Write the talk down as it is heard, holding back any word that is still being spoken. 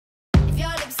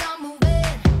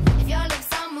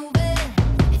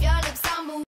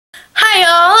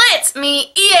It's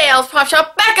me, EAL's Pop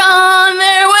Shop, back on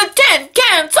there with Tin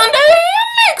Can Sunday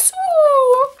Mix!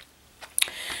 Woo!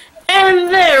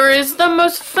 And there is the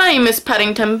most famous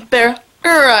Paddington Bear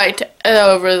right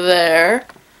over there.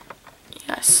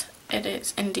 Yes, it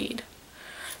is indeed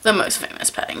the most famous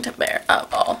Paddington Bear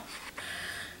of all.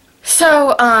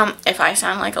 So, if I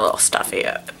sound like a little stuffy,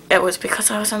 it was because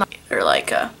I was in either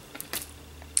like a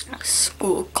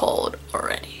school cold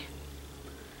already.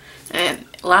 And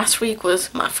last week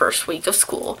was my first week of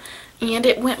school, and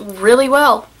it went really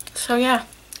well. So yeah,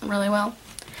 really well.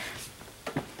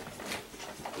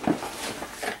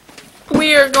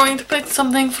 We are going to pick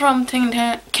something from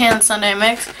Tin Can Sunday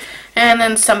Mix, and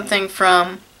then something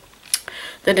from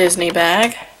the Disney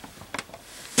bag.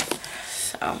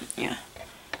 So yeah,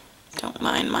 don't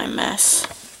mind my mess.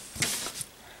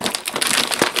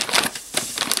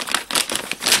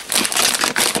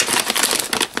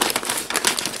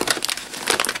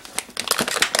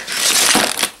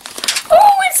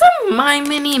 My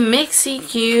Mini Mixie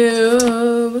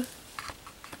Cube.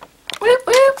 Whoop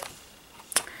whoop.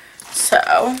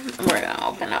 So, we're going to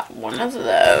open up one of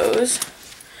those.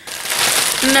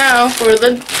 Now for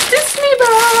the Disney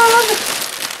bag.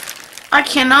 I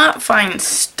cannot find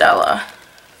Stella.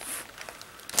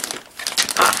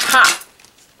 Aha!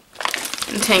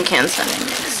 And Tin Can Sunday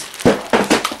Mix.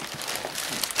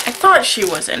 I thought she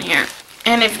was in here.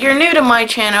 And if you're new to my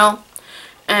channel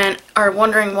and are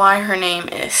wondering why her name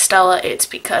is Stella, it's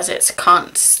because it's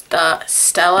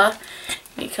Stella,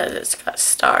 because it's got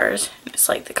stars. It's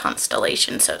like the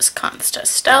constellation, so it's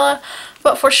Stella,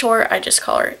 but for short I just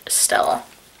call her Stella.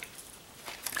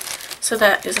 So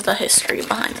that is the history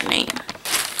behind the name.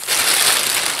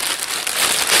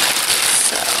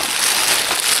 So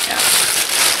yeah.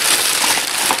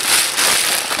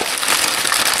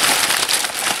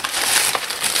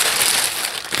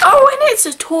 Oh, and it's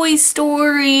a Toy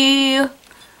Story.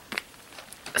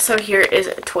 So here is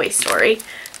a Toy Story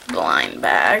blind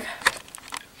bag.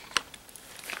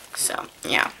 So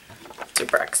yeah,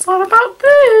 super excited about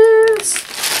this.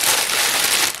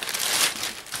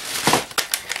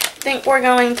 I think we're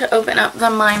going to open up the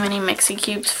My Mini Mixie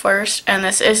Cubes first, and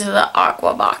this is the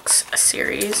Aqua Box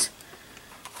series.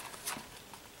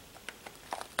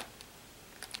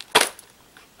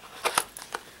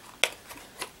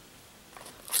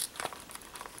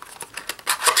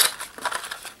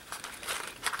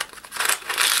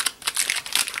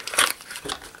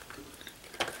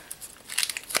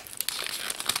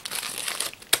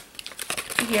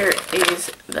 Here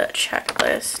is the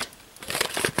checklist.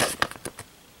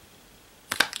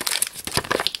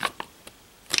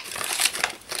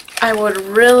 I would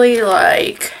really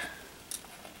like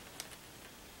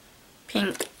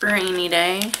Pink Rainy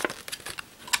Day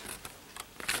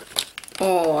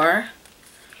or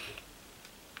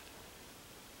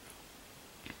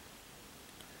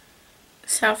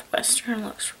Southwestern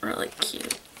looks really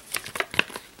cute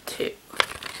too.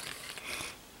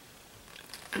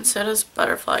 And so does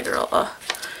Butterfly Girl,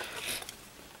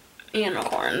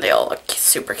 Unicorn. They all look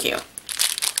super cute.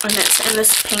 And it's in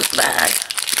this pink bag.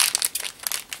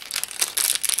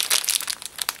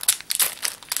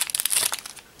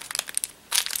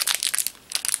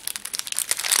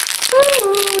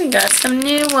 Ooh, we got some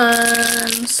new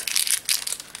ones.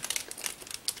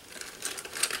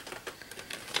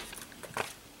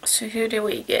 So who do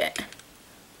we get?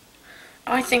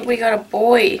 Oh, I think we got a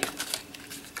boy.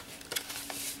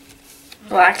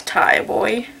 Black Tie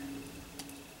Boy.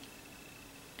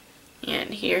 And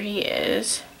here he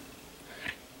is.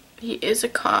 He is a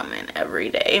common every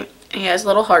day. He has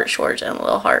little heart shorts and a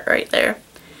little heart right there.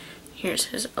 Here's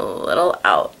his little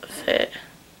outfit,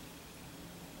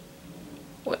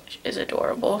 which is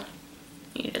adorable.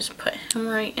 You just put him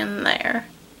right in there.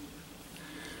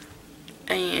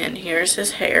 And here's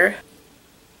his hair.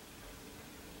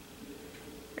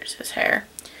 Here's his hair.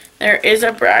 There is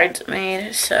a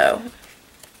bridesmaid, so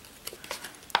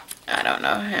I don't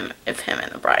know if him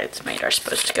and the bridesmaid are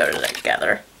supposed to go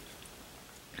together.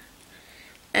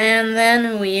 And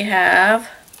then we have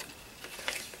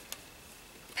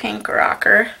Pink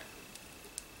Rocker.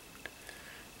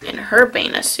 And her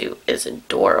Bana suit is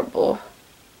adorable.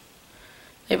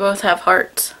 They both have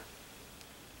hearts.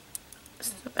 This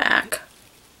is the back.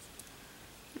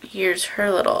 Here's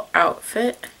her little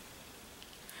outfit.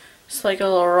 It's like a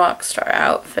little rock star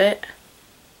outfit.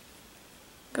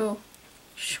 Go.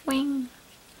 Swing.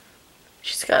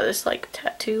 She's got this like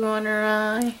tattoo on her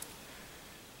eye.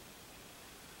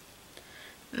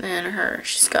 And then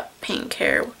she's got pink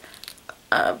hair,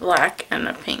 black and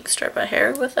a pink strip of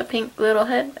hair with a pink little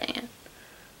headband.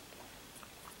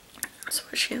 That's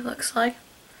what she looks like.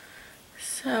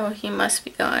 So he must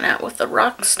be going out with a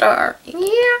rock star.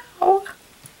 Yeah.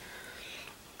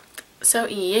 So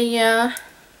yeah.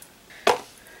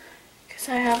 Because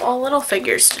I have all little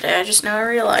figures today. I just now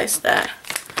realized that.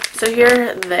 So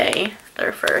here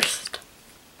they're first.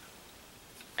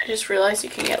 I just realized you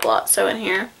can get Lotso in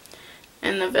here.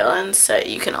 In the villains set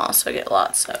you can also get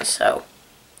Lotso. So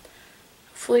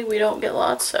hopefully we don't get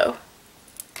Lotso.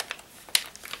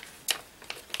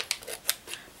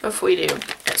 If we do,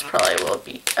 it probably will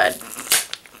be a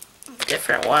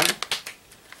different one.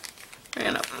 We're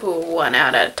gonna pull one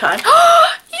out at a time.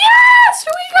 Oh, yes!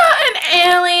 We got an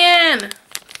alien!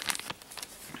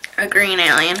 A green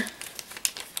alien.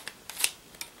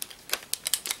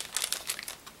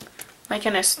 My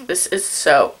goodness, this is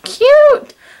so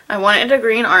cute! I wanted a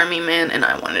green army man and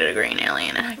I wanted a green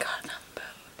alien and I got them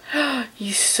both.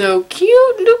 He's so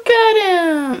cute! Look at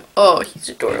him! Oh, he's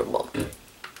adorable.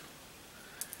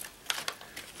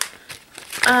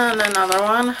 And another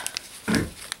one.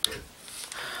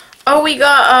 Oh, we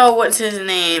got, what's his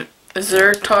name?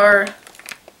 Zertar.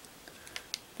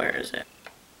 Where is it?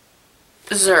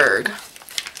 Zurg.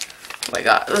 We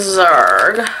got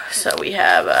Zurg. So we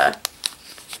have a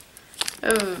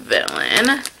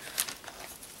villain.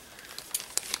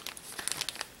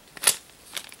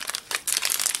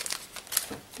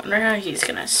 Wonder how he's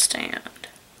gonna stand.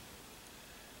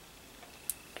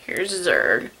 Here's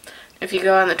Zurg. If you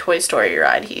go on the Toy Story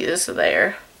ride, he is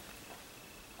there.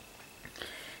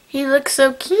 He looks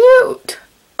so cute.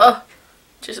 Oh,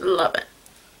 just love it.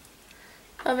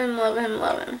 Love him, love him,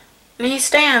 love him. And he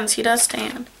stands. He does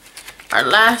stand. Our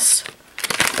last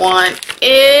one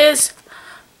is...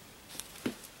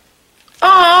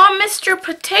 Oh, Mr.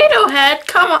 Potato Head.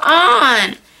 Come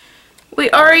on.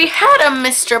 We already had a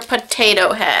Mr.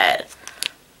 Potato Head.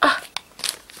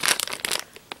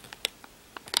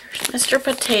 There's Mr.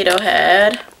 Potato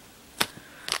Head.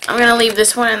 I'm going to leave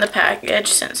this one in the package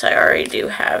since I already do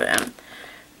have him.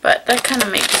 But that kind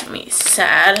of makes me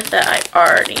sad that I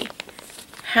already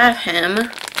have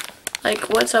him. Like,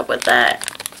 what's up with that?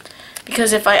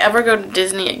 Because if I ever go to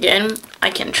Disney again, I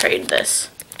can trade this.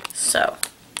 So,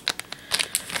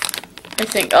 I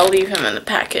think I'll leave him in the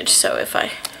package. So if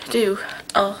I do,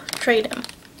 I'll trade him.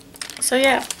 So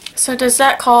yeah. So does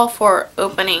that call for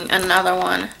opening another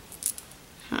one?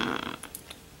 I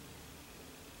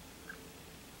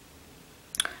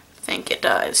think it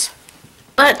does.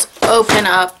 Let's open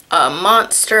up a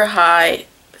Monster High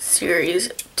Series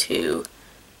 2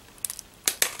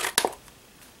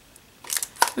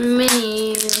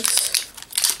 minis.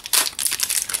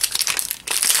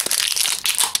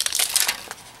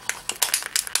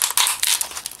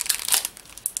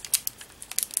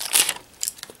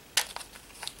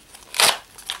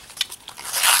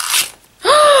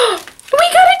 We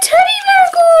got a teddy bear!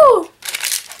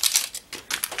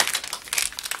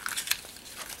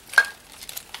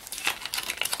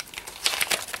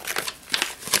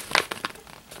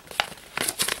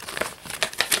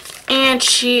 And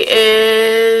she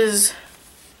is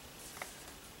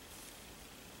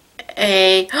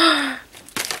a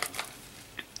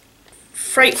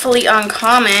frightfully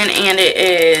uncommon, and it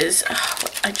is,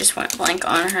 I just went blank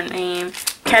on her name,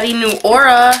 Caddy New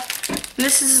Aura.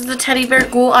 This is the teddy bear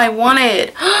ghoul I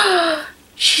wanted.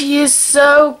 She is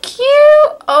so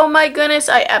cute. Oh my goodness,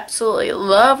 I absolutely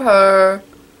love her.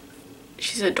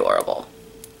 She's adorable.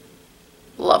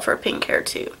 Love her pink hair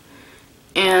too.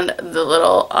 And the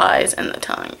little eyes and the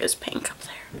tongue is pink up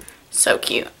there. So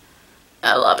cute.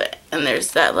 I love it. And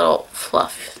there's that little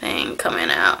fluff thing coming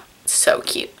out. So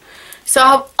cute. So I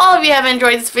hope all of you have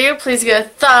enjoyed this video. Please give a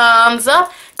thumbs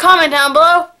up, comment down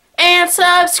below, and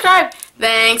subscribe.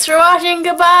 Thanks for watching.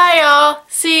 Goodbye, y'all.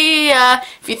 See ya.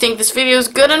 If you think this video is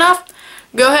good enough,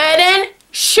 go ahead and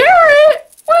share it.